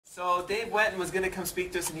So Dave went and was going to come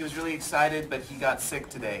speak to us, and he was really excited, but he got sick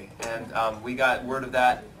today. And we got word of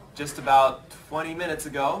that just about 20 minutes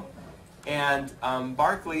ago. And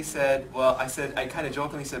Barclay said, well, I kind of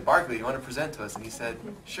jokingly said, Barclay, you want to present to us? And he said,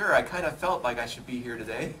 sure, I kind of felt like I should be here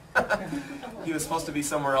today. He was supposed to be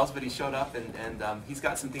somewhere else, but he showed up, and he's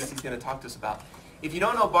got some things he's going to talk to us about. If you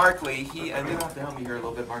don't know Barclay, and you'll have to help me here a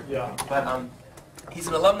little bit, Barclay, yeah. But he's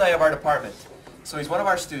an alumni of our department. So he's one of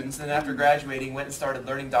our students, and after graduating, went and started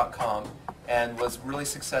learning.com and was really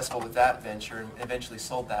successful with that venture and eventually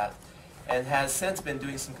sold that, and has since been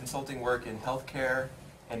doing some consulting work in healthcare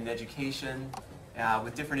and in education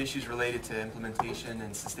with different issues related to implementation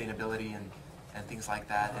and sustainability and things like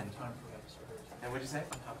that. And what'd you say?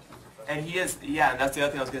 And he is, yeah, and that's the other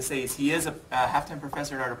thing I was going to say, is he is a half-time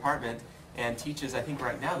professor in our department and teaches, I think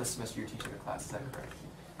right now this semester you're teaching a class, is that correct?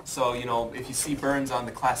 So, you know, if you see Burns on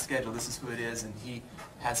the class schedule, this is who it is, and he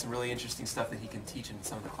has some really interesting stuff that he can teach in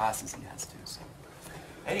some of the classes he has too. So,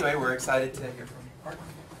 anyway, we're excited to hear from you.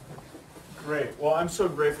 Great. Well, I'm so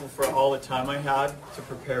grateful for all the time I had to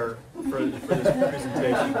prepare for this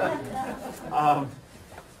presentation.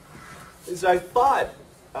 As I thought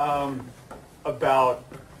about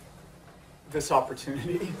this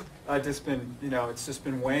opportunity, I've just been, you know, it's just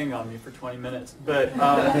been weighing on me for 20 minutes. But,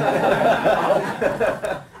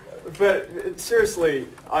 but seriously,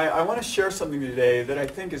 I want to share something today that I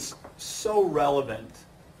think is so relevant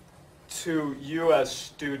to you as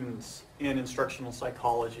students in instructional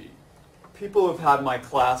psychology. People who've had my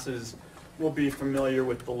classes will be familiar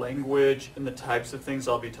with the language and the types of things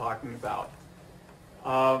I'll be talking about.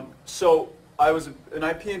 So I was an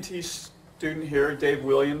IP&T student here. Dave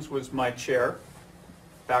Williams was my chair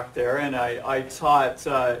back there, and I taught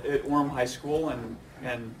at Orem High School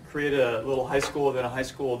and created a little high school within a high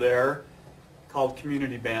school there called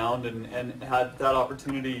Community Bound, and had that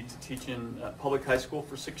opportunity to teach in public high school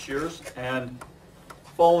for 6 years. And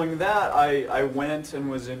following that, I went and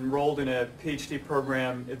was enrolled in a PhD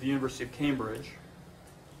program at the University of Cambridge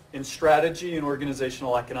in strategy and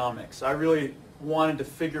organizational economics. I really wanted to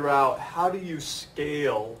figure out, how do you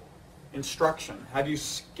scale instruction? How do you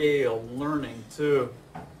scale learning to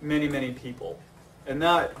many, many people? And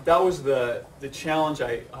that was the challenge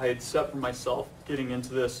I had set for myself getting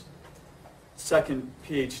into this second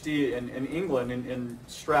PhD in England in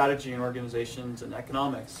strategy and organizations and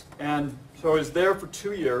economics. And so I was there for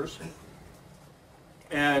 2 years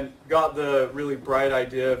and got the really bright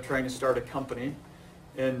idea of trying to start a company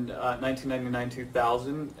in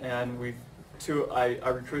 1999-2000, and I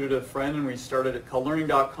recruited a friend and we started it called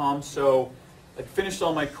learning.com. So I finished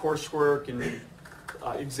all my coursework and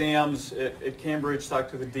exams at Cambridge,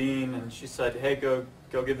 talked to the dean, and she said, hey, go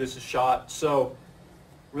give this a shot. So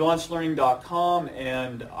we launched learning.com,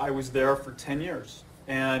 and I was there for 10 years.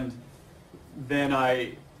 And then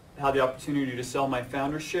I had the opportunity to sell my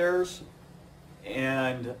founder shares,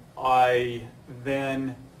 and I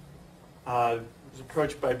then was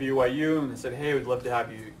approached by BYU, and they said, hey, we'd love to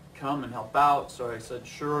have you come and help out. So I said,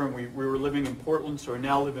 sure, and we were living in Portland, so we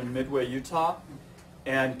now live in Midway, Utah.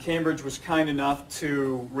 And Cambridge was kind enough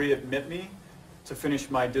to readmit me to finish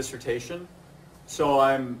my dissertation. So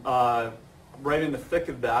I'm right in the thick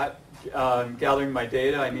of that, gathering my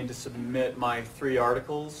data. I need to submit my 3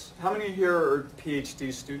 articles. How many here are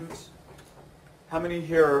PhD students? How many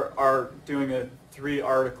here are doing a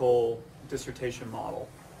 3-article dissertation model?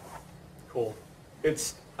 Cool.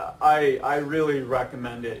 I really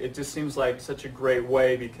recommend it. It just seems like such a great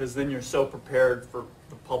way, because then you're so prepared for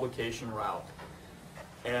the publication route.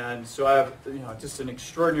 And so I have, you know, just an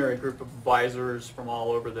extraordinary group of advisors from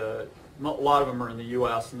all over a lot of them are in the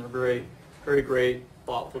U.S., and they're very, very great,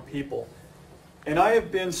 thoughtful people. And I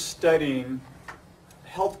have been studying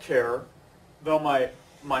healthcare, though my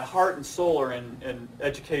heart and soul are in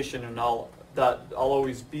education, and I'll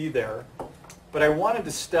always be there. But I wanted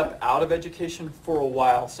to step out of education for a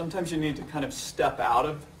while. Sometimes you need to kind of step out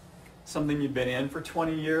of something you've been in for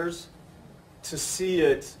 20 years to see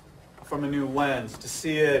it from a new lens, to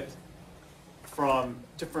see it from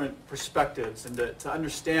different perspectives, and to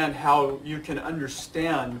understand how you can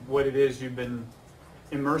understand what it is you've been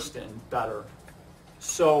immersed in better.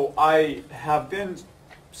 So I have been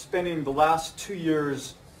spending the last 2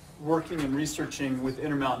 years working and researching with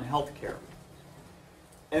Intermountain Healthcare.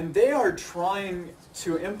 And they are trying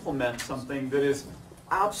to implement something that is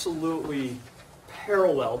absolutely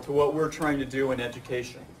parallel to what we're trying to do in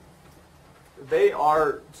education. They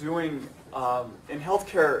are doing, in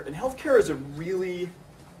healthcare is a really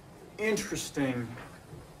interesting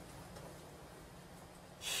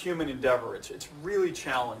human endeavor. It's really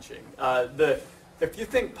challenging. If you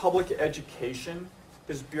think public education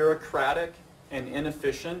is bureaucratic, and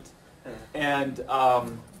inefficient and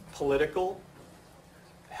political.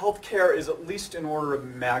 Healthcare is at least an order of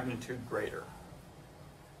magnitude greater.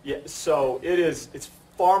 Yeah, so it's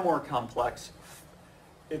far more complex.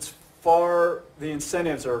 The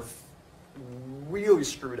incentives are really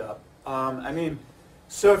screwed up. I mean,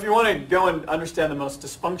 so if you want to go and understand the most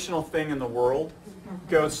dysfunctional thing in the world,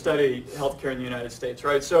 go study healthcare in the United States,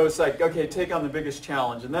 right? So it's like, okay, take on the biggest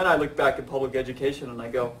challenge. And then I look back at public education and I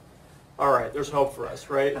go, all right, there's hope for us,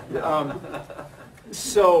 right?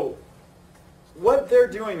 So what they're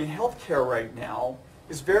doing in healthcare right now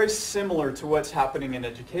is very similar to what's happening in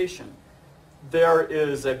education. There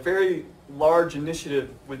is a very large initiative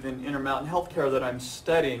within Intermountain Healthcare that I'm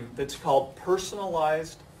studying that's called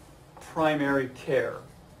personalized primary care.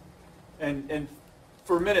 And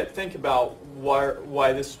for a minute, think about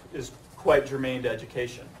why this is quite germane to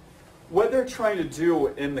education. What they're trying to do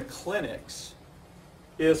in the clinics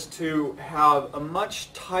is to have a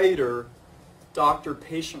much tighter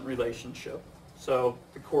doctor-patient relationship. So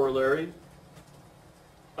the corollary,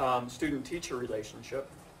 student-teacher relationship.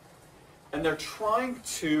 And they're trying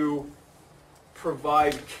to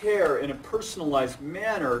provide care in a personalized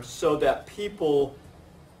manner so that people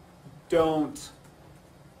don't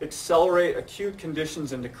accelerate acute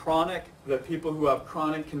conditions into chronic, that people who have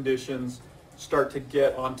chronic conditions start to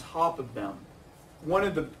get on top of them.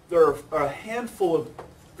 There are a handful of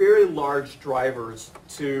very large drivers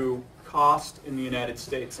to cost in the United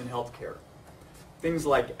States in healthcare. Things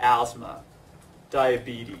like asthma,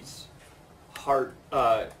 diabetes,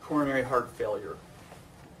 coronary heart failure,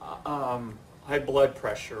 high blood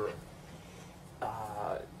pressure,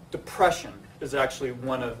 depression is actually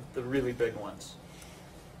one of the really big ones.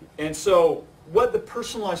 And so what the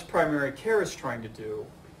personalized primary care is trying to do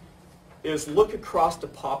is look across the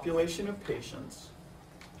population of patients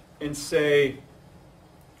and say,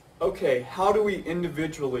 okay, how do we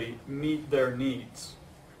individually meet their needs?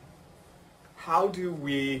 How do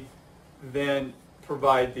we then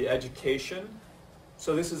provide the education?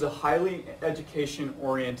 So this is a highly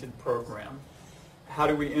education-oriented program. How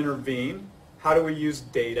do we intervene? How do we use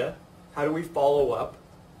data? How do we follow up?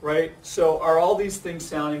 Right? So are all these things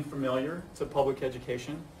sounding familiar to public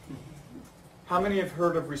education? How many have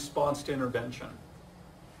heard of response to intervention?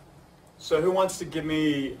 So who wants to give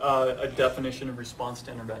me a definition of response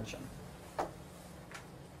to intervention?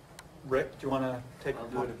 Rick, do you want to take I'll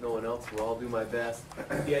do it if no one else will. I'll do my best.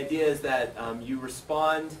 The idea is that you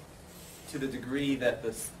respond to the degree that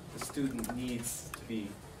the student needs to be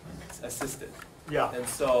assisted. Yeah. And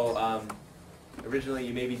so originally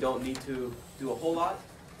you maybe don't need to do a whole lot.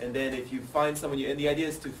 And then if you find someone, and the idea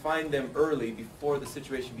is to find them early before the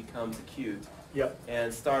situation becomes acute. Yep.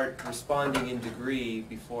 And start responding in degree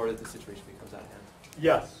before the situation becomes out of hand.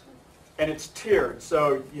 Yes. And it's tiered.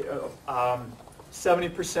 So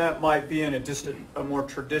 70% might be in a more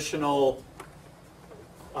traditional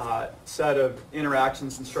set of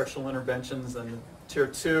interactions, instructional interventions, and tier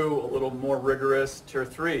 2, a little more rigorous, tier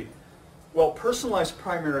 3. Well, personalized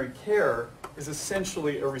primary care is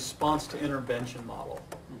essentially a response to intervention model.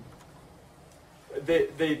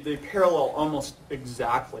 They parallel almost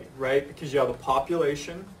exactly, right? Because you have a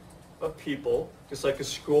population of people, just like a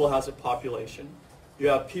school has a population. You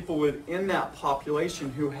have people within that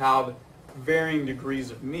population who have varying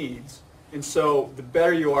degrees of needs. And so the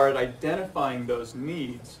better you are at identifying those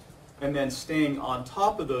needs and then staying on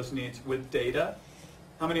top of those needs with data.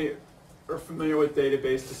 How many are familiar with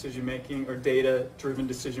database decision making or data-driven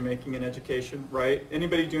decision making in education, right?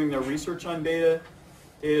 Anybody doing their research on data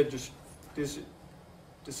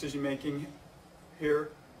decision making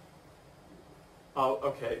here? Oh,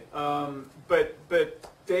 okay. But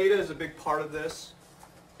data is a big part of this.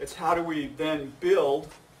 It's how do we then build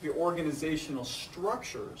the organizational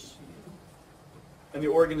structures and the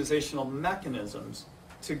organizational mechanisms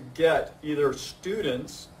to get either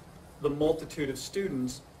students, the multitude of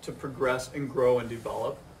students, to progress and grow and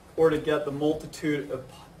develop, or to get the multitude of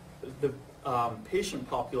the patient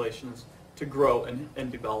populations to grow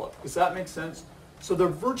and develop. Does that make sense? So they're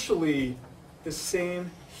virtually the same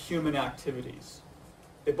human activities.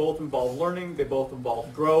 They both involve learning, they both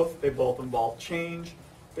involve growth, they both involve change,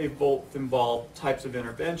 they both involve types of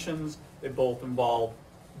interventions, they both involve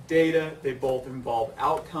data, they both involve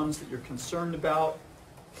outcomes that you're concerned about,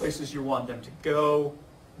 places you want them to go,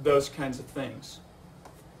 those kinds of things.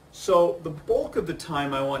 So the bulk of the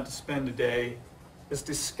time I want to spend today is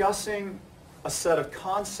discussing a set of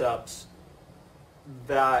concepts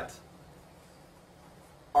that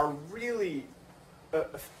are really,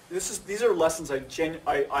 these are lessons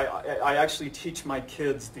I actually teach my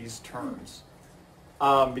kids these terms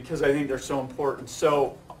because I think they're so important.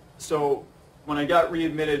 So when I got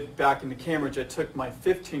readmitted back into Cambridge, I took my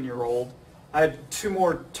 15-year-old. I had 2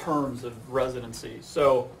 more terms of residency.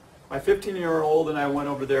 So my 15-year-old and I went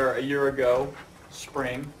over there a year ago,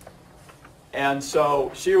 spring. And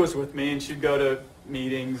so she was with me, and she'd go to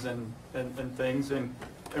meetings and things, and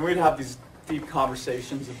we'd have these deep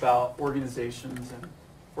conversations about organizations and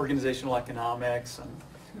organizational economics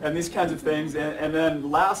and these kinds of things. And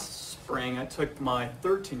then last spring, I took my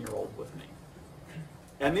 13-year-old with me.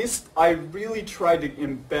 And these, I really tried to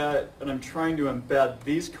embed, and I'm trying to embed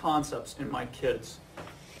these concepts in my kids.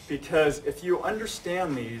 Because if you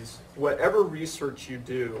understand these, whatever research you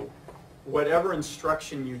do, whatever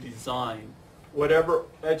instruction you design, whatever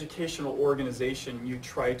educational organization you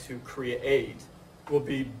try to create will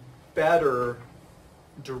be better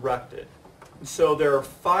directed. And so there are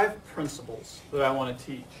 5 principles that I want to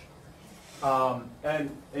teach.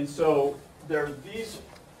 And so there are these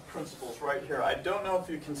principles right here. I don't know if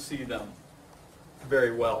you can see them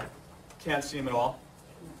very well. Can't see them at all.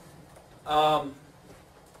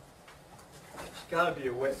 There's got to be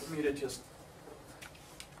a way for me to just,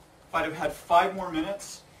 if I'd have had 5 more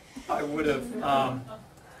minutes, I would have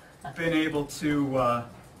been able to...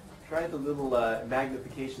 Try the little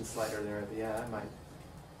magnification slider there. Yeah, I might.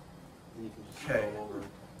 You can just scroll over.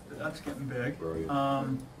 That's getting big.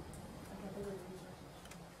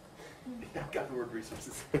 I've got the word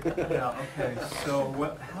resources. Yeah, okay. So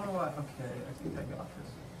what, how do I, okay, I think I got this.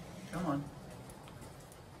 Come on.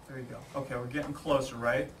 There you go. Okay, we're getting closer,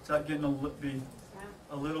 right? Is that getting a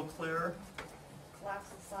little clearer? Collapse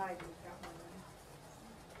the side, you've got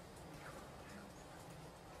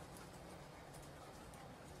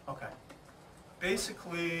one Okay.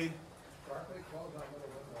 Basically,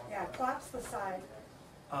 Yeah, collapse the side.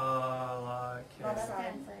 like, On the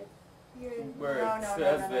side. Where No, it no,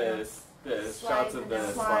 says no. the shots of the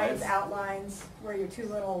Slides, slides. outlines, where your 2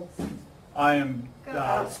 little, I am straight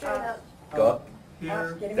up, Go up,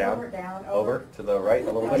 here. getting down, over, down, over, to the right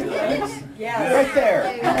a little bit. Yes. Right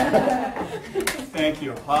there. Thank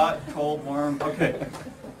you. Hot, cold, warm. Okay.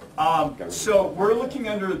 So we're looking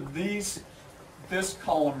under this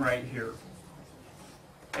column right here.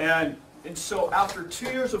 And so after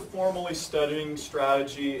 2 years of formally studying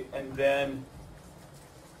strategy and then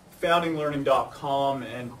founding learning.com,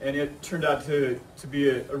 and it turned out to be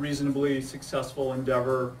a reasonably successful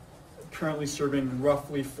endeavor, currently serving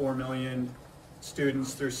roughly 4 million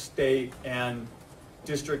students through state and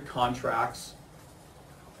district contracts.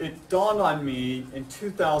 It dawned on me in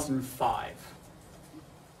 2005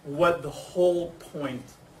 what the whole point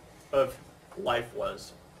of life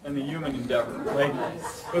was and the human endeavor. Like,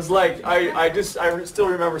 it was like, I still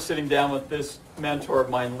remember sitting down with this mentor of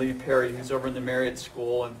mine, Lee Perry, who's over in the Marriott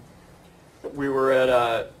School, and we were at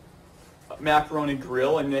a Macaroni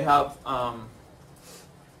Grill, and they have,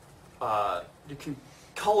 you can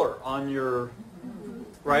color on your,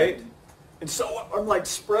 right? And so I'm like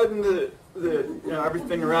spreading the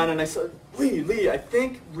everything around, and I said, Lee, I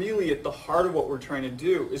think really at the heart of what we're trying to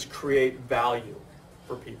do is create value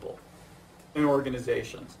for people in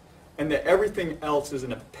organizations, and that everything else is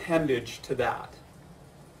an appendage to that.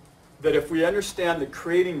 That if we understand that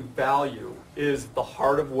creating value is the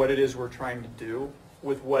heart of what it is we're trying to do,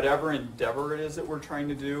 with whatever endeavor it is that we're trying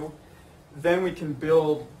to do, then we can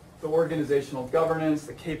build the organizational governance,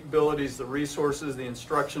 the capabilities, the resources, the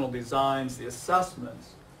instructional designs, the assessments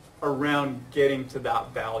around getting to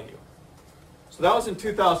that value. So that was in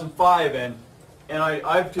 2005, and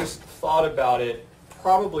I've just thought about it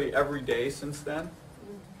probably every day since then.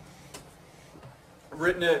 I've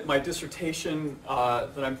written it, my dissertation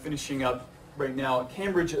that I'm finishing up right now at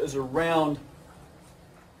Cambridge is around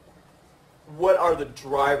what are the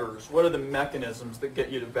drivers, what are the mechanisms that get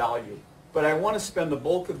you to value. But I want to spend the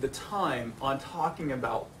bulk of the time on talking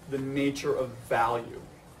about the nature of value.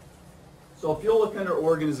 So if you'll look under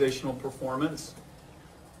organizational performance,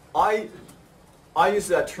 I use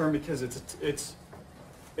that term because it's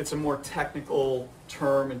a more technical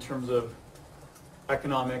term in terms of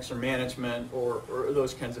economics or management or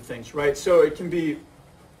those kinds of things, right? So it can be,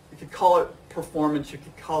 you could call it performance, you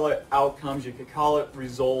could call it outcomes, you could call it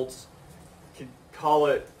results, you could call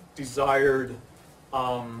it desired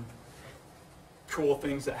cool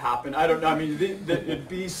things that happen. I don't know. I mean, it'd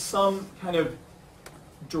be some kind of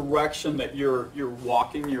direction that you're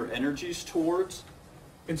walking your energies towards.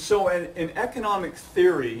 And so in economic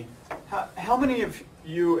theory, how many of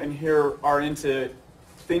you in here are into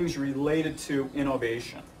things related to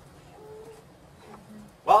innovation?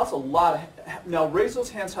 Well, that's a lot. Now raise those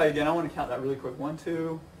hands high again. I want to count that really quick. 1,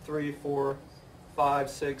 2, 3, 4, 5,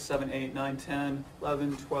 6, 7, 8, 9, 10,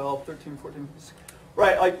 11, 12, 13, 14, 15.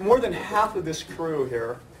 Right, like more than half of this crew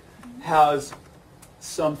here has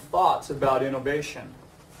some thoughts about innovation.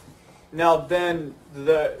 Now then,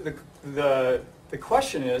 the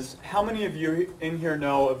question is, how many of you in here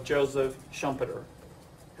know of Joseph Schumpeter,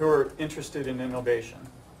 who are interested in innovation?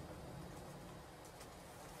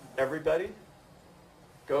 Everybody?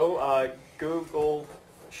 Go Google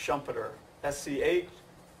Schumpeter, S-C-H-U-M-E-T-E-R,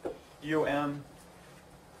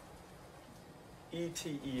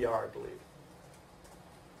 I believe.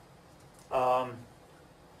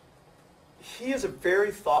 He is a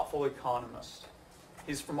very thoughtful economist.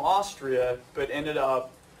 He's from Austria, but ended up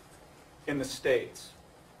in the States.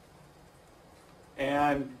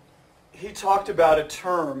 And he talked about a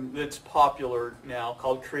term that's popular now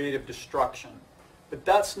called creative destruction. But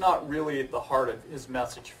that's not really at the heart of his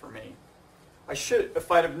message for me. I should, if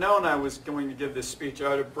I'd have known I was going to give this speech, I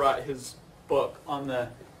would have brought his book on the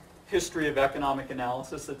history of economic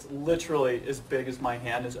analysis. It's literally as big as my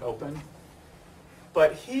hand is open.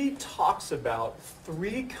 But he talks about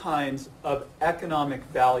 3 kinds of economic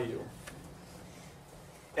value.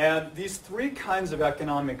 And these 3 kinds of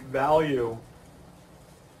economic value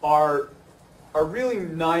are really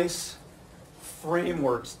nice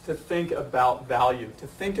frameworks to think about value, to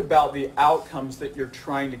think about the outcomes that you're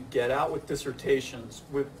trying to get at with dissertations,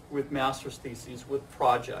 with master's theses, with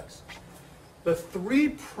projects. The 3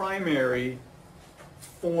 primary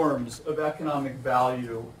forms of economic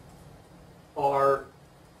value are,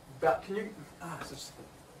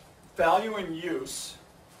 value and use.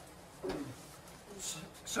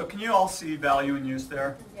 So can you all see value and use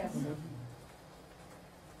there? Yes.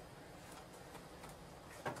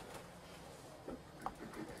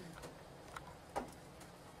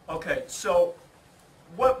 Okay, so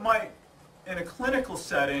what might, in a clinical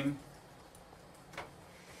setting,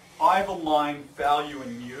 I've aligned value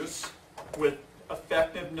and use with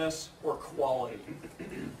effectiveness or quality.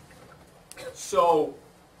 So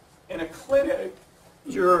in a clinic,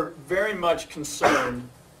 you're very much concerned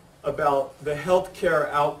about the healthcare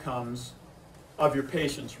outcomes of your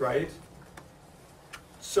patients, right?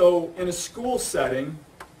 So in a school setting,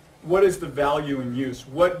 what is the value in use?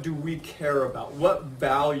 What do we care about? What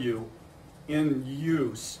value in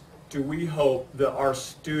use do we hope that our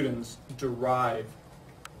students derive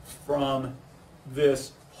from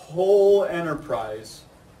this whole enterprise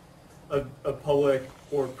of public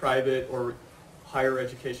or private or higher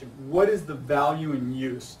education? What is the value in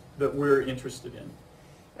use that we're interested in?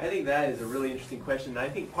 I think that is a really interesting question. And I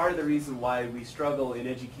think part of the reason why we struggle in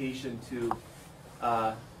education to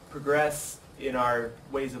progress in our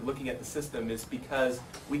ways of looking at the system is because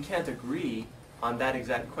we can't agree on that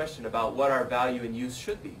exact question about what our value and use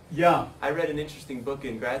should be. Yeah. I read an interesting book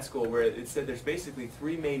in grad school where it said there's basically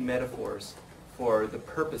 3 main metaphors for the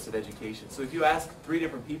purpose of education. So if you ask 3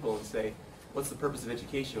 different people and say, what's the purpose of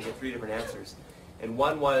education, you'll get 3 different answers. And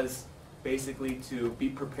one was basically to be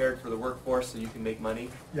prepared for the workforce so you can make money.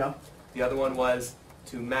 Yeah. The other one was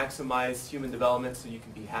to maximize human development so you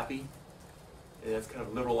can be happy. And that's kind of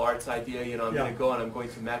a liberal arts idea, you know, I'm going to go and I'm going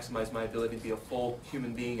to maximize my ability to be a full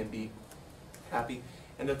human being and be happy.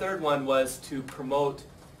 And the third one was to promote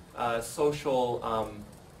social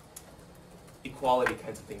equality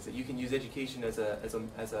kinds of things, that you can use education as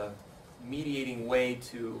a mediating way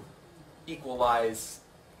to equalize,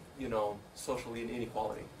 you know, social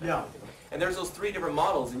inequality. Yeah. And there's those 3 different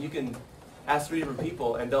models, and you can ask 3 different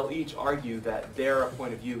people, and they'll each argue that their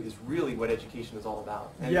point of view is really what education is all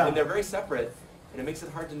about. And, Yeah. and they're very separate, and it makes it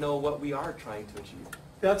hard to know what we are trying to achieve.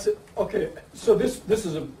 That's it. Okay, so this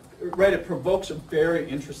is right, it provokes a very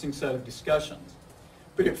interesting set of discussions.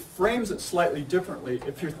 But it frames it slightly differently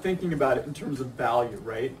if you're thinking about it in terms of value,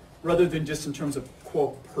 right? Rather than just in terms of,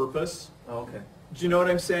 quote, purpose. Oh, okay. Do you know what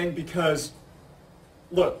I'm saying? Because,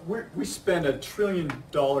 look, we spend $1 trillion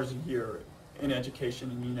a year in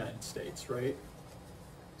education in the United States, right?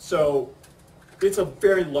 So it's a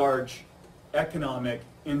very large economic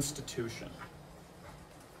institution.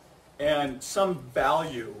 And some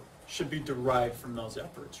value should be derived from those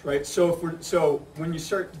efforts, right? So when you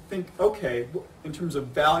start to think, okay, in terms of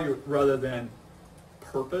value rather than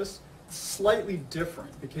purpose, it's slightly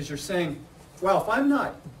different because you're saying, well, if I'm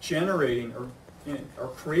not generating or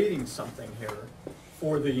creating something here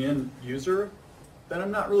for the end user, then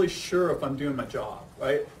I'm not really sure if I'm doing my job,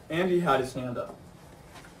 right? Andy had his hand up.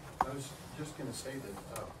 I was just going to say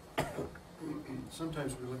that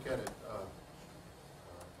sometimes we look at it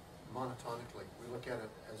monotonically. We look at it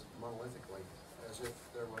as monolithically, as if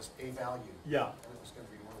there was a value. Yeah. And it was going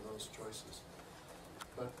to be one of those choices.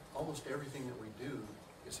 But almost everything that we do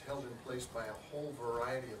is held in place by a whole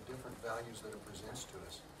variety of different values that it presents to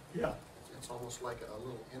us. Yeah. It's almost like a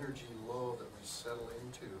little energy low that we settle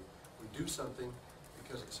into. We do something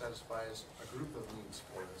because it satisfies a group of needs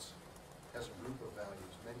for us, has a group of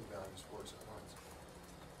values, many values for us at once.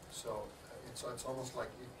 So it's almost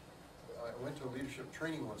like, I went to a leadership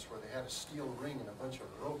training once where they had a steel ring and a bunch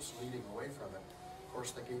of ropes leading away from it. Of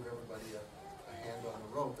course, they gave everybody a hand on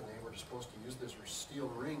the rope, and they were supposed to use this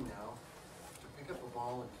steel ring now to pick up a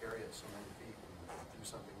ball and carry it so many feet and do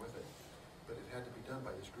something with it. But it had to be done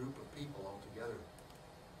by this group of people all together.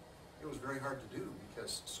 It was very hard to do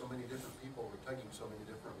because so many different people were tugging so many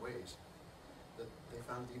different ways that they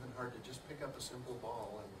found it even hard to just pick up a simple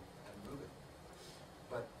ball and move it.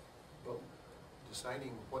 But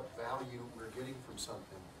deciding what value we're getting from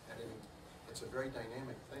something, and it's a very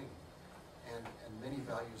dynamic thing, and many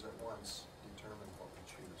values at once determine what we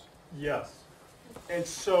choose. Yes. And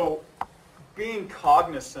so being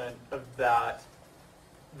cognizant of that,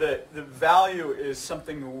 the value is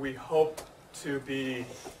something we hope to be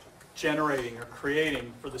generating or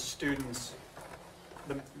creating for the students,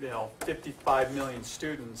 the 55 million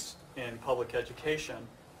students in public education,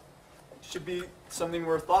 should be something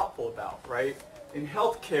we're thoughtful about, right? In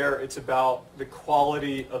healthcare, it's about the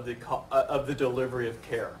quality of the delivery of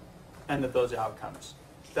care and those outcomes.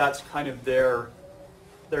 That's kind of their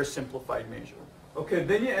simplified measure. Okay,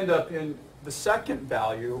 then you end up in the second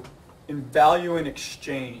value, in value in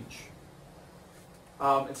exchange.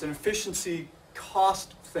 It's an efficiency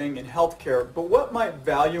cost thing in healthcare, but what might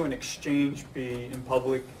value in exchange be in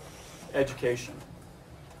public education?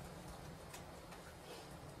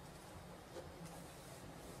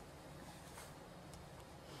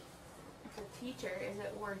 As a teacher, is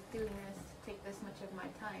it worth doing this, take this much of my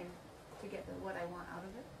time to get what I want out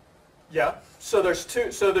of it? Yeah. So there's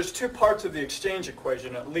two parts of the exchange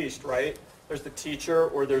equation at least, right? There's the teacher,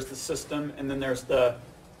 or there's the system, and then there's the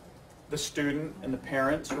student and the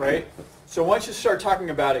parents, right? So once you start talking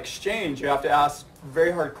about exchange, you have to ask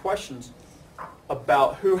very hard questions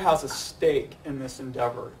about who has a stake in this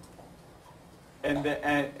endeavor.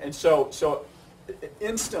 And so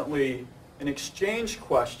instantly an exchange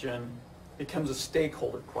question becomes a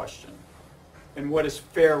stakeholder question. And what is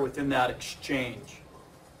fair within that exchange?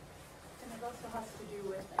 And it also has to do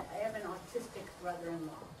with, I have an autistic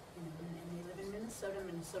brother-in-law, and they live in Minnesota.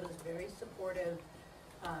 Minnesota's very supportive.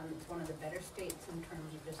 It's one of the better states in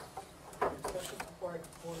terms of just social support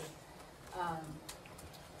for,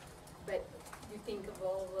 but you think of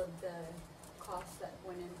all of the costs that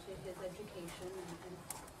went into his education and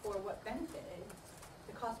for what benefit.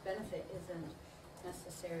 The cost benefit isn't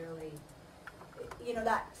necessarily,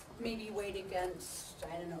 that may be weighed against,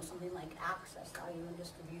 I don't know, something like access, value and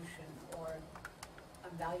distribution, or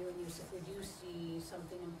value and use if we do see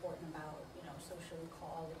something important about, social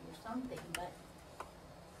equality or something, but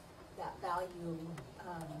that value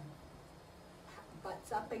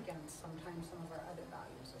butts up against sometimes some of our other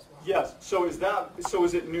values as well. Yes. So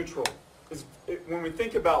is it neutral? When we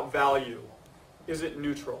think about value, is it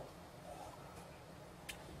neutral?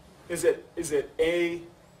 Is it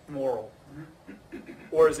amoral?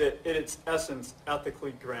 Or is it, in its essence,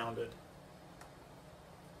 ethically grounded?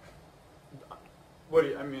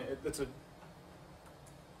 It's a...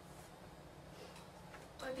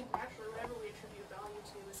 I think naturally, whatever we attribute value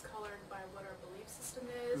to is colored by what our belief system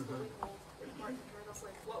is, what we hold important to us.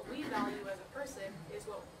 Like what we value as a person is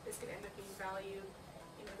what is going to end up being valued,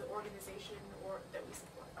 the organization or that we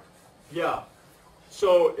support. Yeah.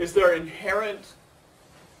 So is there inherent,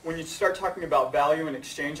 when you start talking about value in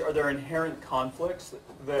exchange, are there inherent conflicts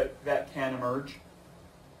that can emerge?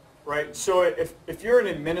 Right? So if you're an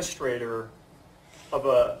administrator of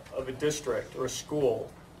a district or a school,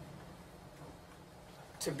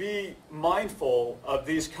 to be mindful of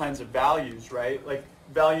these kinds of values, right? Like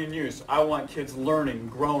value and use. I want kids learning,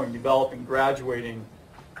 growing, developing, graduating,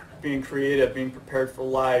 being creative, being prepared for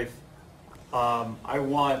life. I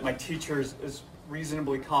want my teachers as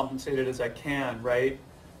reasonably compensated as I can, right?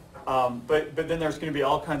 But then there's going to be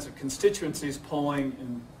all kinds of constituencies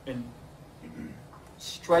pulling and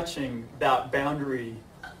stretching that boundary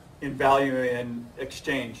in value and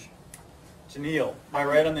exchange. Janelle, am I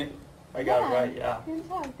right on the... I got it right, yeah. Good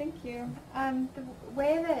job, thank you. The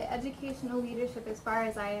way that educational leadership, as far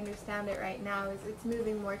as I understand it right now, is it's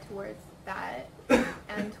moving more towards that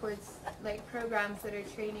and towards programs that are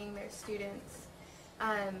training their students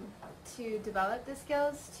to develop the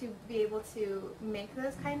skills to be able to make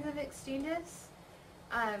those kinds of exchanges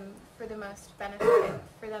for the most benefit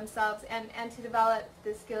for themselves and to develop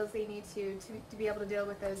the skills they need to be able to deal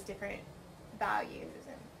with those different values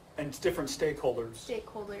and different stakeholders.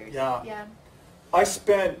 Yeah.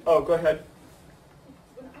 Go ahead.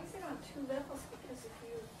 When I sit on two levels, because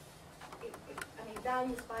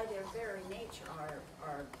values by their very nature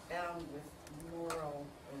are bound with moral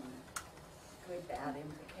and good, bad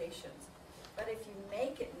implications. But if you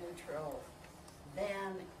make it neutral,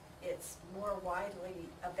 then it's more widely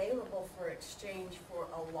available for exchange for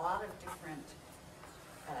a lot of different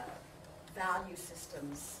value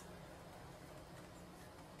systems.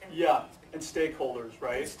 And Yeah, and stakeholders, and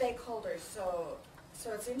right? stakeholders, so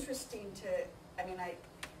it's interesting to, I mean,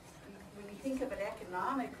 when you think of it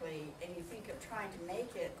economically and you think of trying to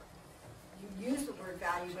make it, you use the word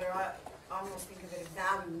value, but I almost think of it as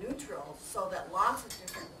value neutral, so that lots of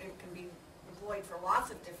different, it can be employed for lots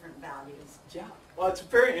of different values. Yeah. Well, it's a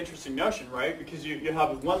very interesting notion, right? Because you have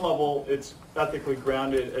at one level, it's ethically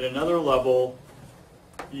grounded. At another level,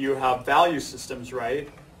 you have value systems, right?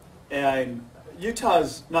 And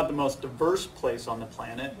Utah's not the most diverse place on the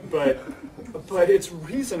planet, but it's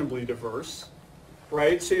reasonably diverse,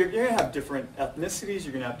 right? So you're going to have different ethnicities,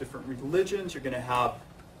 you're going to have different religions, you're going to have,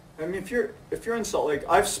 I mean, if you're in Salt Lake,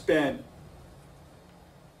 I've spent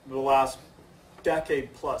the last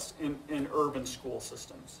decade plus in urban school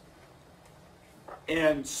systems.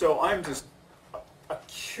 And so I'm just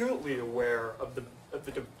acutely aware of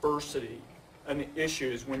the diversity and the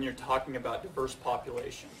issues when you're talking about diverse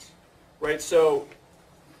populations, right? So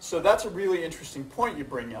that's a really interesting point you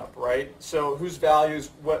bring up, right? So whose values,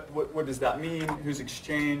 what does that mean? Whose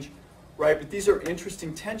exchange, right? But these are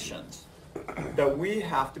interesting tensions that we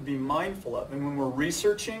have to be mindful of. And when we're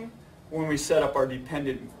researching, when we set up our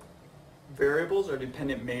dependent variables, our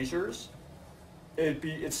dependent measures,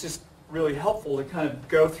 it's just really helpful to kind of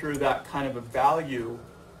go through that kind of a value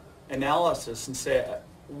analysis and say,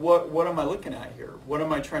 what am I looking at here? What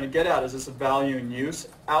am I trying to get at? Is this a value in use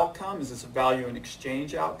outcome? Is this a value in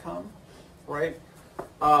exchange outcome? Right?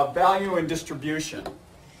 Value in distribution.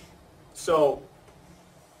 So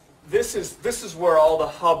this is where all the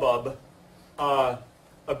hubbub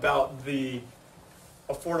about the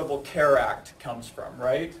Affordable Care Act comes from,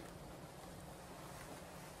 right?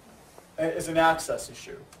 It's an access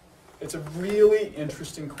issue. It's a really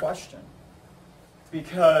interesting question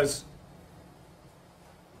because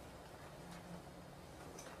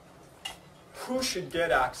who should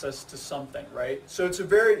get access to something, right? So it's a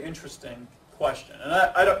very interesting question, and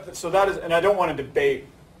I don't want to debate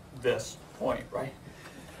this point, right?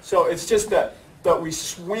 So it's just that we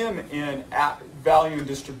swim in value and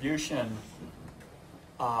distribution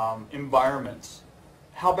environments.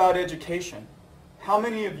 How about education? How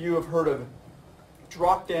many of you have heard of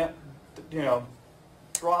drop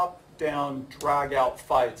down, drag out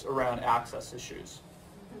fights around access issues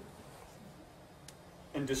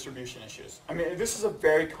and distribution issues? I mean, this is a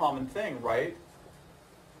very common thing, right?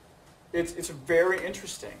 It's very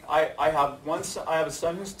interesting. I have a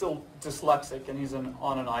son who's still dyslexic and he's on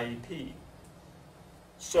an IEP.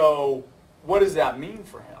 So what does that mean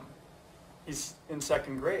for him? He's in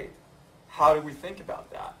second grade. How do we think about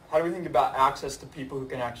that? How do we think about access to people who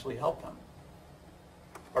can actually help him?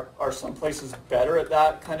 Are some places better at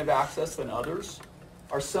that kind of access than others?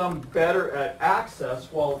 Are some better at access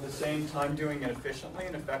while at the same time doing it efficiently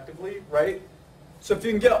and effectively, right? So if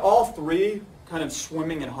you can get all three kind of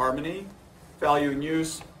swimming in harmony, value in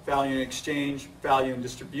use, value in exchange, value in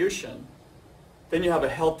distribution, then you have a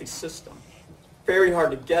healthy system. Very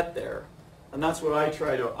hard to get there, and that's what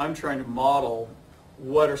I'm trying to model.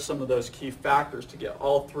 What are some of those key factors to get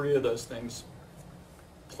all three of those things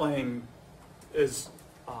playing as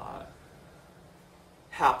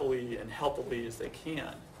happily and healthily as they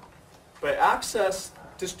can? But access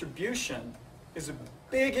distribution is a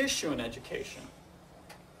big issue in education,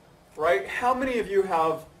 right? How many of you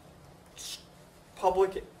have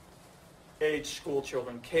public age school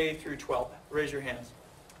children, K through 12? Raise your hands.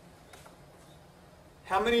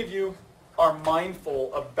 How many of you are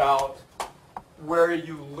mindful about where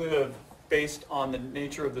you live based on the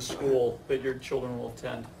nature of the school that your children will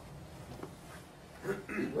attend?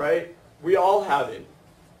 Right? We all have it.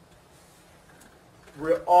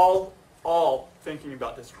 We're all thinking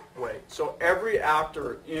about this way. So every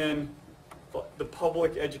actor in the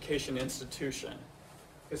public education institution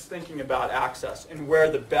is thinking about access and where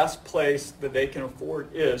the best place that they can afford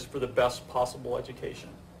is for the best possible education.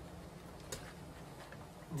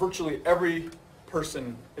 Virtually every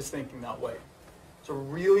person is thinking that way. It's a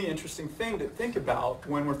really interesting thing to think about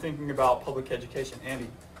when we're thinking about public education. Andy?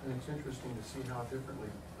 And it's interesting to see how differently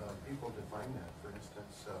people define that. For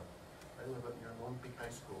instance, I live up near Lone Peak High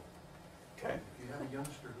School. Okay. If you have a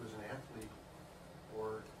youngster who's an athlete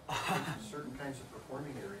or certain kinds of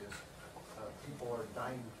performing areas, people are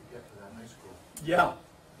dying to get to that high school. Yeah.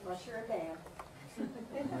 Unless you're a band.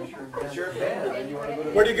 Unless you're in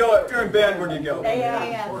band. Where do you go? If you're in band, where do you go?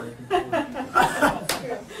 Yeah.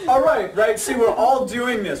 All right, right? See, we're all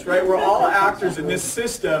doing this, right? We're all actors in this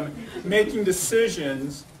system making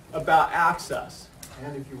decisions about access.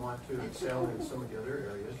 And if you want to excel in some of the other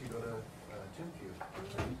areas, you go to TIMFU.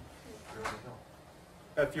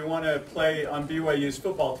 If you want to play on BYU's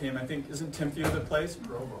football team, I think, isn't TIMFU the place?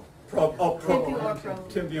 Provo.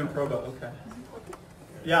 TIMFU and Provo, okay.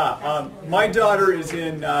 Yeah, my daughter is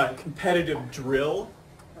in competitive drill.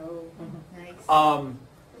 Oh, nice.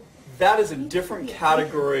 That is a different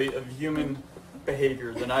category of human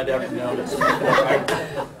behavior than I'd ever noticed.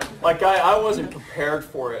 Like I wasn't prepared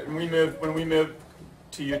for it. And when we moved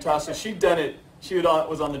to Utah, so she'd done it. She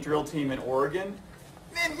was on the drill team in Oregon,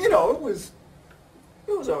 and there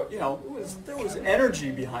was energy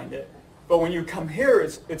behind it. But when you come here,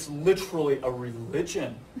 it's literally a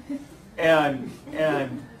religion, and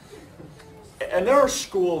there are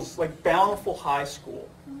schools like Bountiful High School.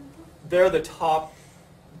 They're the top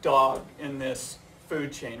dog in this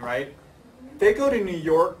food chain, right? They go to New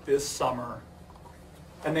York this summer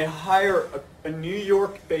and they hire a New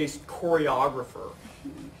York-based choreographer.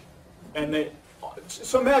 And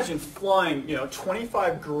so imagine flying,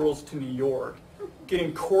 25 girls to New York,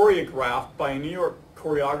 getting choreographed by a New York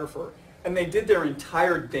choreographer, and they did their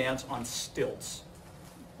entire dance on stilts.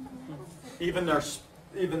 Even their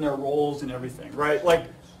roles and everything, right? Like,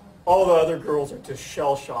 all the other girls are just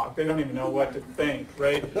shell-shocked. They don't even know what to think,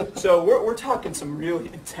 right? So we're talking some really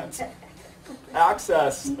intense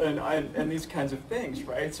access and these kinds of things,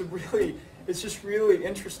 right? It's just really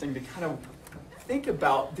interesting to kind of think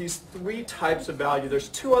about these three types of value. There's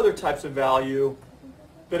two other types of value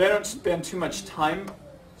that I don't spend too much time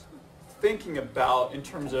thinking about in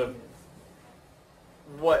terms of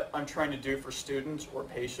what I'm trying to do for students or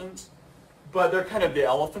patients, but they're kind of the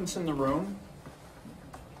elephants in the room.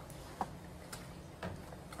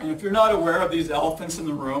 And if you're not aware of these elephants in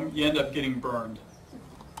the room, you end up getting burned.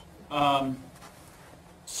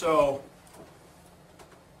 So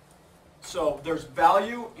there's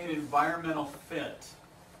value in environmental fit.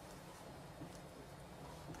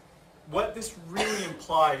 What this really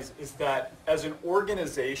implies is that as an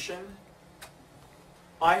organization,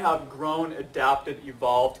 I have grown, adapted,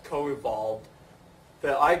 evolved, co-evolved,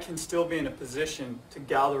 that I can still be in a position to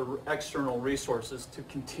gather external resources to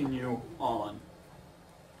continue on.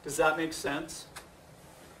 Does that make sense?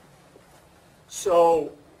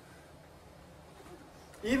 So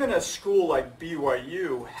even a school like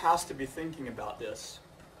BYU has to be thinking about this,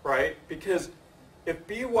 right? Because if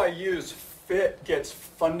BYU's fit gets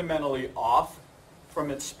fundamentally off from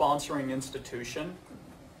its sponsoring institution,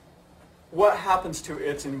 what happens to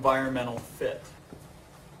its environmental fit?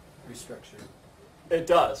 Restructure. It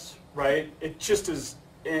does, right? It just is,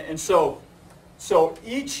 and so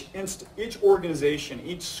each organization,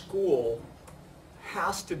 each school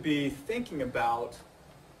has to be thinking about,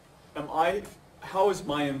 how is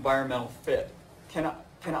my environmental fit? Can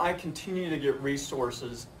I continue to get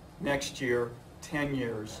resources next year, 10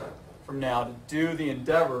 years from now, to do the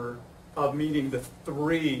endeavor of meeting the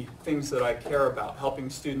three things that I care about: helping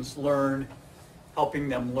students learn, helping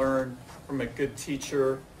them learn from a good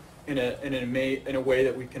teacher in a way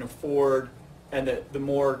that we can afford, and that the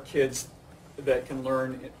more kids that can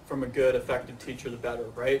learn from a good, effective teacher, the better,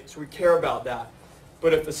 right? So we care about that.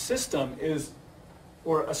 But if a system is,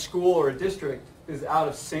 or a school or a district is out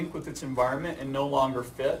of sync with its environment and no longer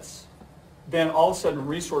fits, then all of a sudden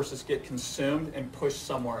resources get consumed and pushed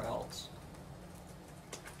somewhere else.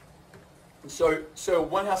 So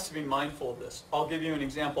one has to be mindful of this. I'll give you an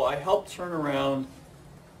example. I helped turn around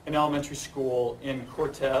an elementary school in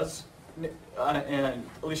Cortez, and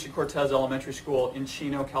Alicia Cortez Elementary School in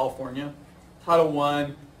Chino, California. Title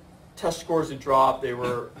I, test scores had dropped. They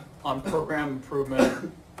were on program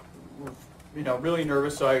improvement. Really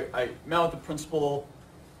nervous. So I met with the principal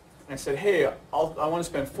and I said, hey, I want to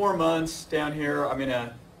spend 4 months down here. I'm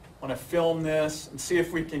gonna want to film this and see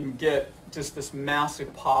if we can get just this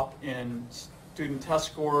massive pop in student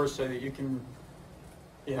test scores so that you can,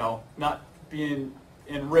 not be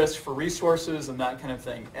in risk for resources and that kind of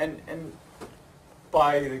thing. And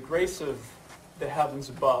by the grace of the heavens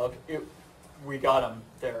above, we got them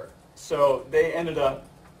there. So they ended up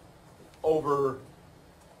over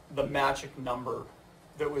the magic number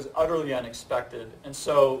that was utterly unexpected. And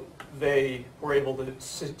so they were able to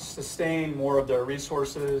sustain more of their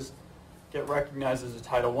resources, get recognized as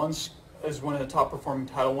as one of the top performing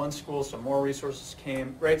Title I schools, so more resources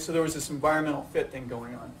came, right? So there was this environmental fit thing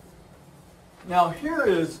going on. Now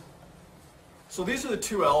so these are the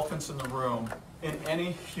two elephants in the room in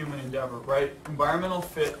any human endeavor, right? Environmental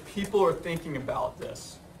fit, people are thinking about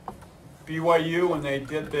this. BYU, when they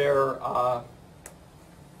did their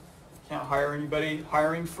can't hire anybody,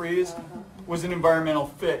 hiring freeze, was an environmental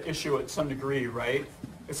fit issue at some degree, right?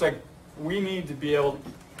 It's like we need to be able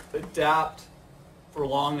to adapt for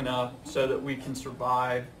long enough so that we can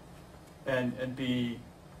survive and be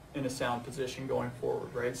in a sound position going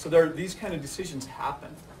forward, right? So these kind of decisions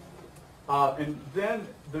happen. And then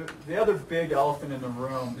the other big elephant in the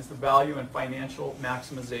room is the value and financial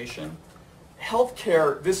maximization.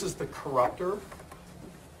 Healthcare, this is the corruptor,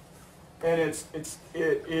 and it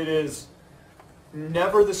is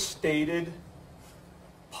never the stated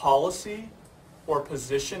policy or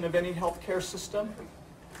position of any healthcare system,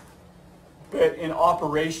 but in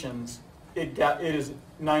operations, it is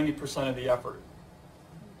 90% of the effort.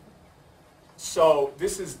 So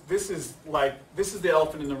this is the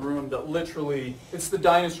elephant in the room that literally, it's the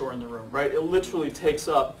dinosaur in the room, right? It literally takes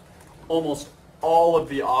up almost all of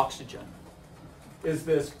the oxygen, is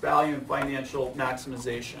this value and financial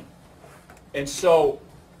maximization. And so,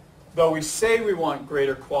 though we say we want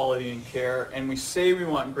greater quality in care, and we say we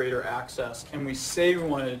want greater access, and we say we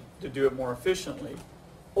want to do it more efficiently,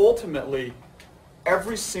 ultimately,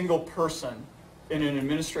 every single person in an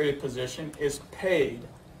administrative position is paid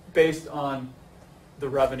based on the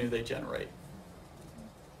revenue they generate.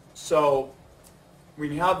 So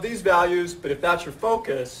we have these values, but if that's your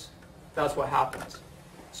focus, that's what happens.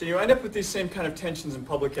 So you end up with these same kind of tensions in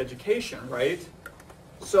public education, right?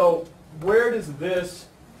 So where does this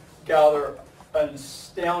gather an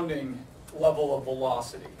astounding level of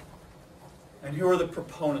velocity? And who are the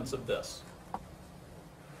proponents of this?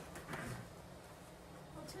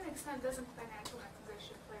 Well, to an extent, doesn't financial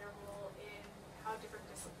maximization play a role in how different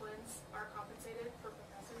disciplines are compensated for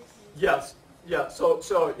professors? Yes. Yeah.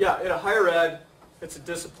 So yeah, in a higher ed, it's a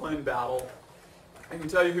discipline battle. I can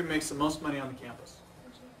tell you who makes the most money on the campus.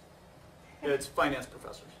 It's finance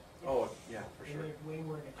professors. Oh, yeah, for They sure. make way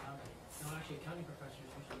more in accounting. No, actually, accounting professors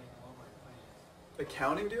usually make a lot more in finance.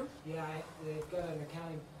 Accounting do? Yeah, they've got an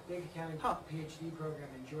big accounting PhD program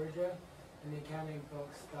in Georgia, and the accounting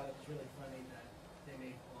folks thought it was really funny that they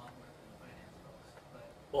make a lot more than the finance folks. But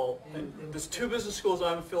Well, and there's two business schools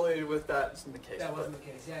I'm affiliated with, that isn't the case. that wasn't the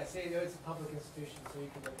case. Yeah, say it's a public institution, so you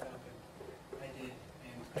can look it up, and I did,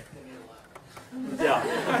 and they made a lot. Yeah.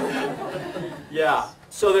 Yeah.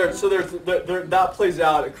 So that plays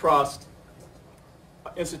out across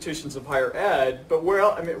institutions of higher ed, but where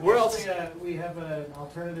else? I mean, where else? Actually, we have an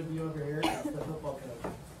alternative view over here. It's the football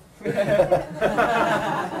coach.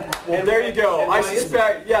 Well, there you go. I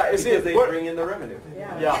suspect. Yeah. Is because it? they What, bring in the revenue.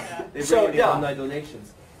 yeah. They bring So in the yeah. alumni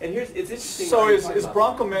donations. And here's, it's interesting. So how you is talk about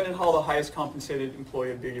Bronco Mendenhall the highest compensated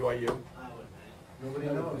employee of BYU? Nobody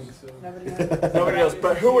knows. Nobody knows. Nobody knows.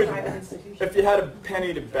 But who would? Private institution. If you had a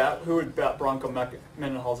penny to bet, who would bet Bronco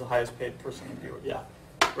Mendenhall's the highest paid person in BYU? Yeah.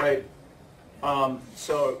 Right.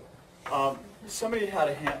 Somebody had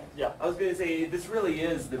a hand. Yeah. I was going to say, this really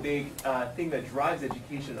is the big thing that drives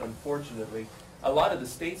education, unfortunately. A lot of the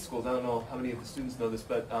state schools, I don't know how many of the students know this,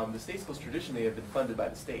 but the state schools traditionally have been funded by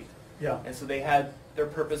the state. Yeah. And so they had, their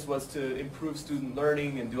purpose was to improve student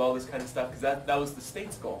learning and do all this kind of stuff, because that was the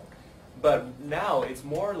state's goal. But now it's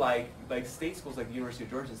more like state schools like the University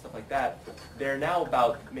of Georgia and stuff like that, they're now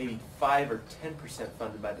about maybe 5 or 10%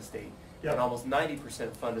 funded by the state, Yeah. and almost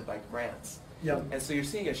 90% funded by grants. Yeah. And so you're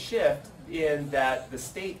seeing a shift in that the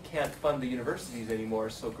state can't fund the universities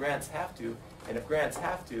anymore, so grants have to. And if grants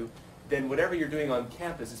have to, then whatever you're doing on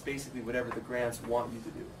campus is basically whatever the grants want you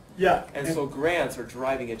to do. Yeah. And so grants are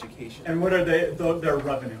driving education. And what are they? Their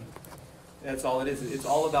revenue. That's all it is. It's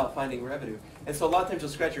all about finding revenue. And so a lot of times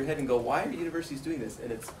you'll scratch your head and go, why are universities doing this?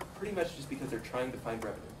 And it's pretty much just because they're trying to find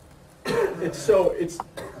revenue.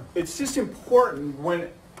 It's just important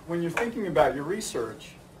when you're thinking about your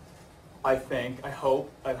research. I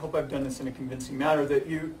hope I've done this in a convincing manner, that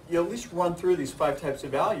you at least run through these 5 types of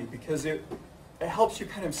value, because it helps you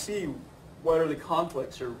kind of see what are the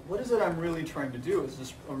conflicts, or what is it I'm really trying to do?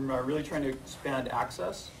 Am I really trying to expand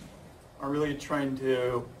access? Am I really trying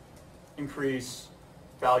to increase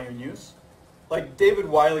value and use? Like David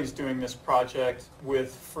Wiley's doing this project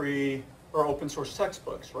with free or open source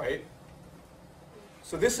textbooks, right?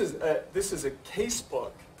 So this is a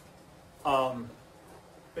casebook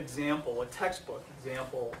example, a textbook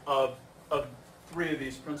example of 3 of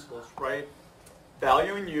these principles, right?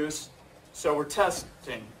 Value and use. So we're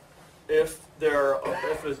testing if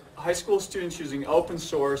a high school student's using open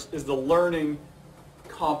source, is the learning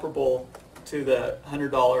comparable to the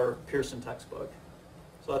 $100 Pearson textbook?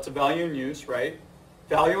 So that's a value and use, right?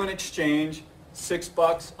 Value and exchange,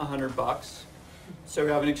 $6, $100. So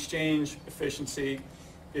we have an exchange efficiency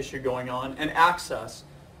issue going on. And access,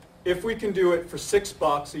 if we can do it for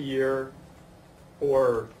 $6 a year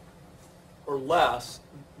or less,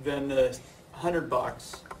 than the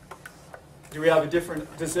 $100, do we have a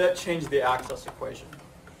different, does that change the access equation?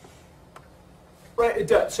 Right, it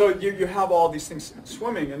does. So you have all these things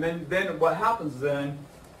swimming, and then what happens then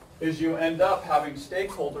is you end up having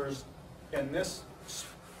stakeholders in this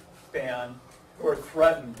span who are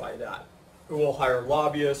threatened by that, who will hire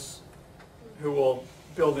lobbyists, who will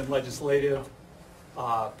build in legislative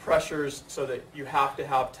pressures so that you have to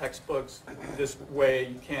have textbooks this way,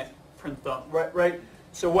 you can't print them, right?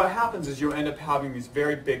 So what happens is you end up having these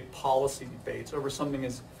very big policy debates over something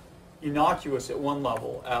as innocuous at one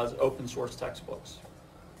level as open source textbooks.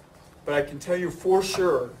 But I can tell you for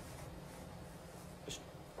sure,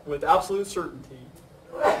 with absolute certainty,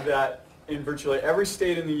 that in virtually every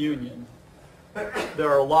state in the union, there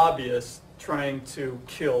are lobbyists trying to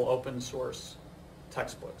kill open source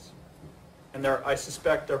textbooks. And there, I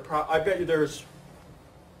suspect I bet you there's,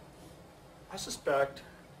 I suspect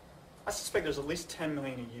there's at least 10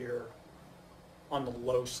 million a year on the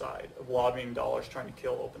low side of lobbying dollars trying to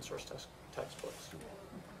kill open source textbooks.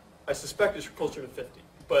 I suspect it's closer to 50,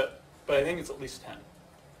 but I think it's at least 10.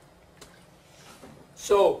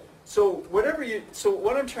 So what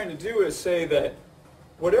I'm trying to do is say that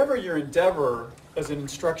whatever your endeavor as an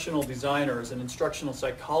instructional designer, as an instructional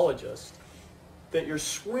psychologist, that you're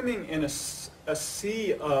swimming in a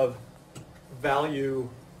sea of value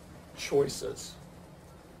choices.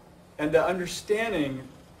 And that understanding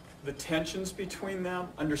the tensions between them,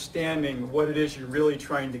 understanding what it is you're really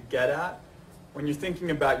trying to get at, when you're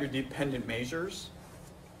thinking about your dependent measures,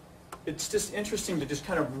 it's just interesting to just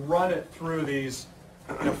kind of run it through these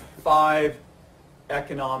 5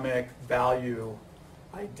 economic value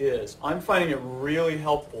ideas. I'm finding it really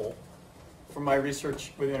helpful for my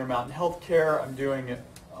research with Intermountain Healthcare. I'm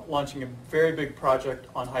launching a very big project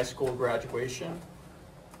on high school graduation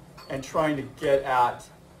and trying to get at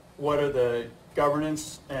what are the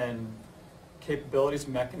governance and capabilities,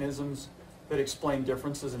 mechanisms that explain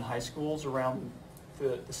differences in high schools around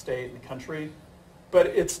the state and the country. But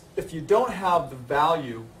if you don't have the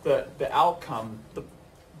value, the outcome, the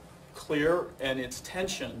clear and its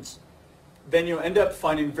tensions, then you end up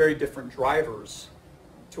finding very different drivers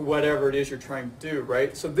to whatever it is you're trying to do,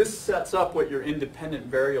 right? So this sets up what your independent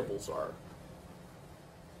variables are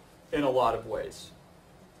in a lot of ways,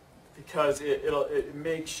 because it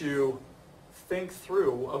makes you think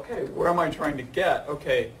through, okay, where am I trying to get?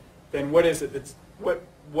 Okay, then what is it that's,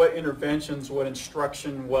 what interventions, what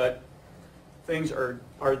instruction, what things are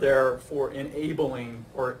there for enabling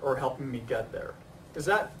or helping me get there? Does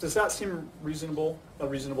that seem reasonable, a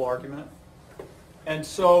reasonable argument? And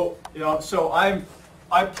so, so I'm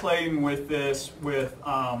playing with this, with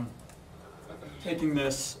taking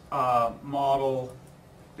this model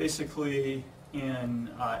basically in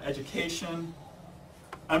education.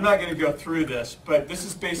 I'm not going to go through this, but this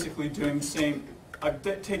is basically doing the same. I've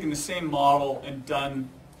taken the same model and done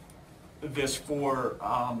this for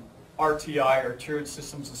RTI, or tiered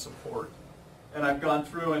systems of support. And I've gone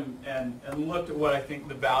through and looked at what I think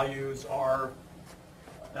the values are.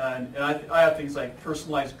 And I have things like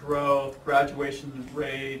personalized growth, graduation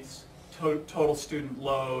rates, total student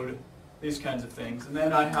load, these kinds of things. And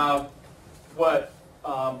then I have what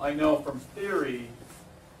I know from theory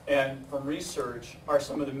and from research are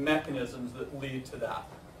some of the mechanisms that lead to that.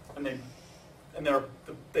 And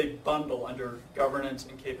they bundle under governance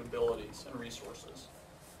and capabilities and resources.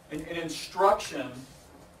 And instruction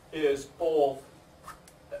is both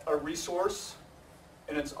a resource,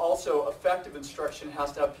 and it's also effective instruction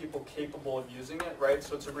has to have people capable of using it, right?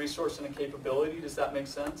 So it's a resource and a capability. Does that make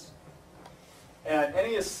sense? And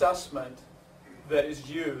any assessment that is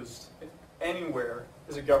used anywhere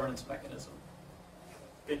is a governance mechanism,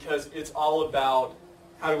 because it's all about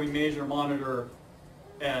how do we measure, monitor,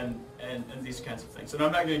 and these kinds of things. And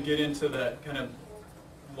I'm not going to get into the kind of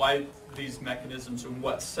why these mechanisms and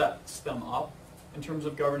what sets them up in terms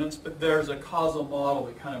of governance, but there's a causal model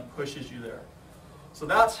that kind of pushes you there. So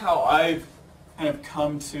that's how I've kind of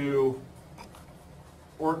come to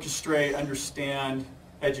orchestrate, understand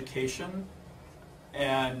education.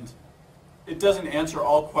 And it doesn't answer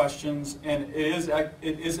all questions, and it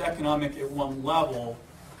is economic at one level,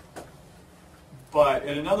 but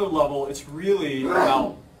at another level it's really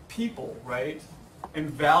about people, right? And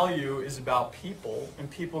value is about people, and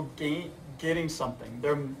people getting something,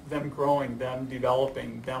 them growing, them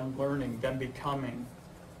developing, them learning, them becoming.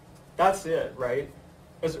 That's it, right?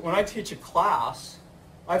 As when I teach a class,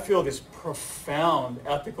 I feel this profound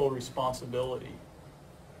ethical responsibility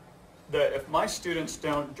that if my students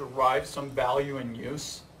don't derive some value and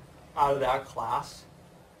use out of that class,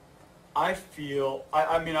 I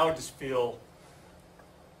would just feel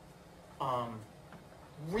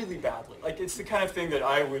really badly. Like, it's the kind of thing that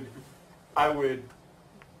I would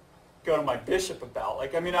go to my bishop about.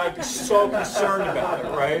 Like, I mean, I'd be so concerned about it,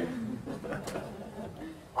 right?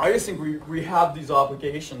 I just think we have these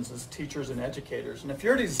obligations as teachers and educators. And if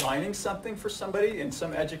you're designing something for somebody in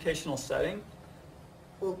some educational setting,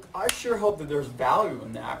 well, I sure hope that there's value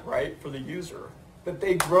in that, right, for the user. That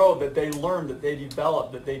they grow, that they learn, that they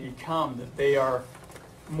develop, that they become, that they are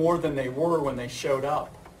more than they were when they showed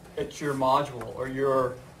up at your module or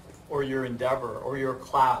your endeavor or your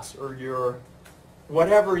class or your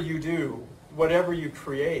whatever you do, whatever you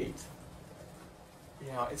create.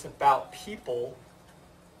 You know, it's about people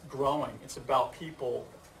growing. It's about people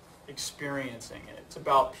experiencing it. It's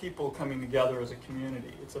about people coming together as a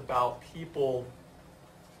community. It's about people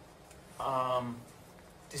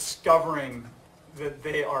discovering that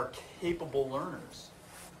they are capable learners.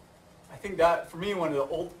 I think that, for me, one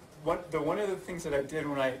of the things that I did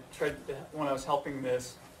when I was helping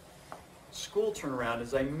this school turn around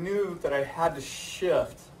is I knew that I had to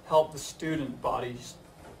help the student bodies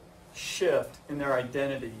shift in their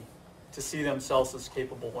identity to see themselves as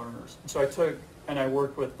capable learners. And so I took and I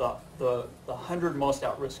worked with the 100 most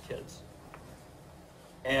at-risk kids,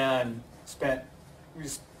 and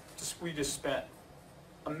we just spent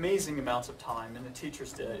amazing amounts of time, and the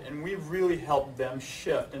teachers did, and we really helped them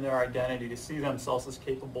shift in their identity to see themselves as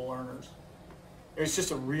capable learners. It was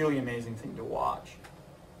just a really amazing thing to watch.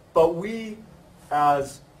 But we,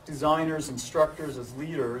 as designers, instructors, as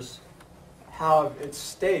leaders, have at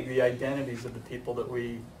stake the identities of the people that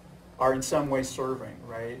we are in some way serving,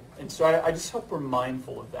 right? And so I just hope we're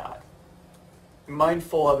mindful of that,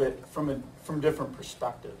 mindful of it from different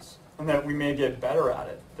perspectives, and that we may get better at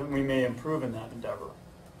it, that we may improve in that endeavor,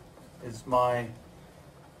 is my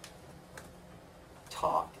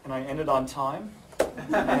talk. And I ended on time.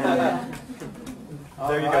 And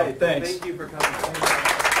there you go. Thanks. Thank you for coming.